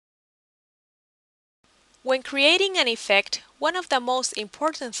When creating an effect, one of the most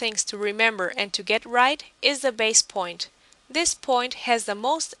important things to remember and to get right is the base point. This point has the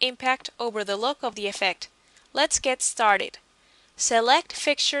most impact over the look of the effect. Let's get started. Select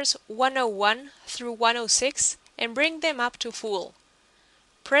fixtures 101 through 106 and bring them up to full.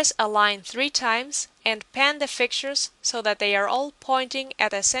 Press Align 3 times and pan the fixtures so that they are all pointing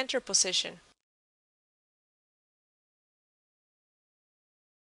at a center position.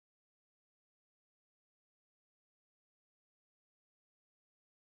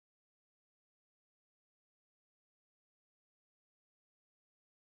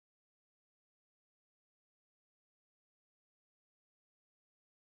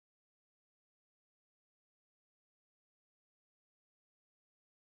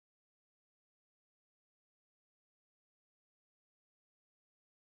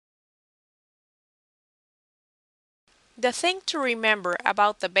 The thing to remember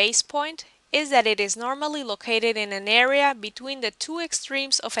about the base point is that it is normally located in an area between the two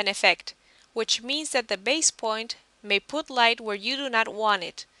extremes of an effect, which means that the base point may put light where you do not want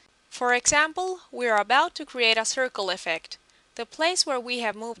it. For example, we are about to create a circle effect. The place where we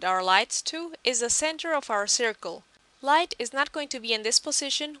have moved our lights to is the center of our circle. Light is not going to be in this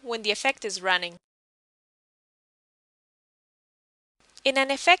position when the effect is running. In an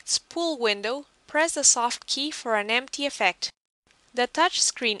effects pool window, press the soft key for an empty effect. The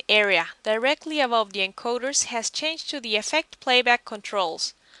touchscreen area directly above the encoders has changed to the effect playback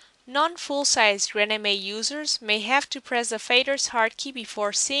controls. Non-full-size grandMA users may have to press the fader's hard key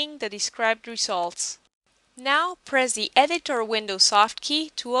before seeing the described results. Now press the Editor window soft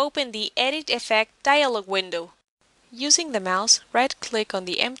key to open the Edit Effect dialog window. Using the mouse, right-click on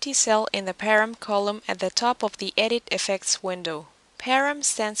the empty cell in the param column at the top of the Edit Effects window. Param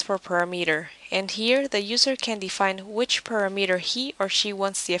stands for parameter, and here the user can define which parameter he or she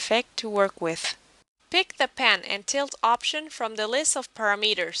wants the effect to work with. Pick the pan and tilt option from the list of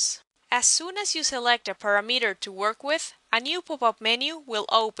parameters. As soon as you select a parameter to work with, a new pop-up menu will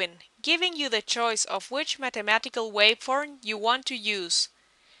open, giving you the choice of which mathematical waveform you want to use.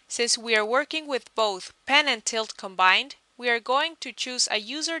 Since we are working with both pan and tilt combined, we are going to choose a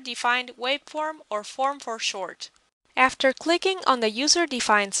user-defined waveform, or form for short. After clicking on the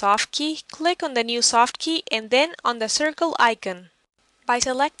user-defined soft key, click on the new soft key and then on the circle icon. By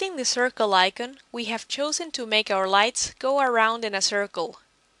selecting the circle icon, we have chosen to make our lights go around in a circle.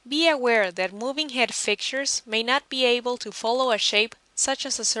 Be aware that moving head fixtures may not be able to follow a shape such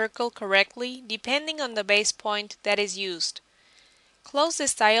as a circle correctly depending on the base point that is used. Close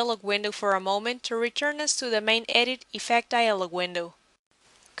this dialog window for a moment to return us to the main Edit Effect dialog window.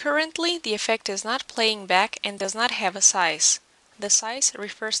 Currently, the effect is not playing back and does not have a size. The size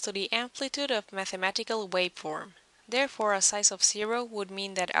refers to the amplitude of mathematical waveform. Therefore, a size of 0 would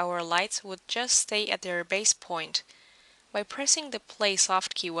mean that our lights would just stay at their base point. By pressing the play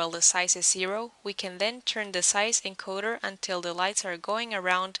soft key while the size is 0, we can then turn the size encoder until the lights are going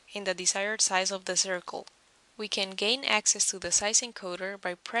around in the desired size of the circle. We can gain access to the size encoder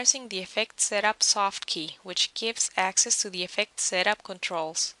by pressing the Effect Setup soft key, which gives access to the effect setup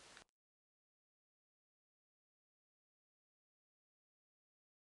controls.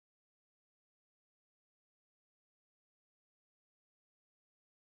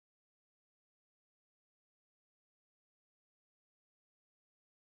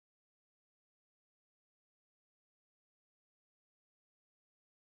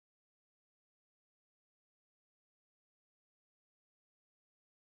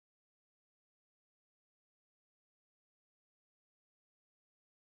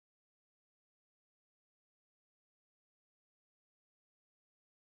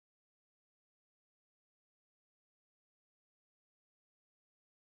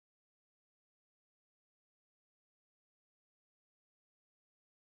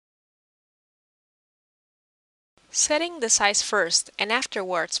 Setting the size first and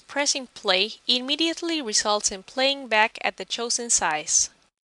afterwards pressing play immediately results in playing back at the chosen size.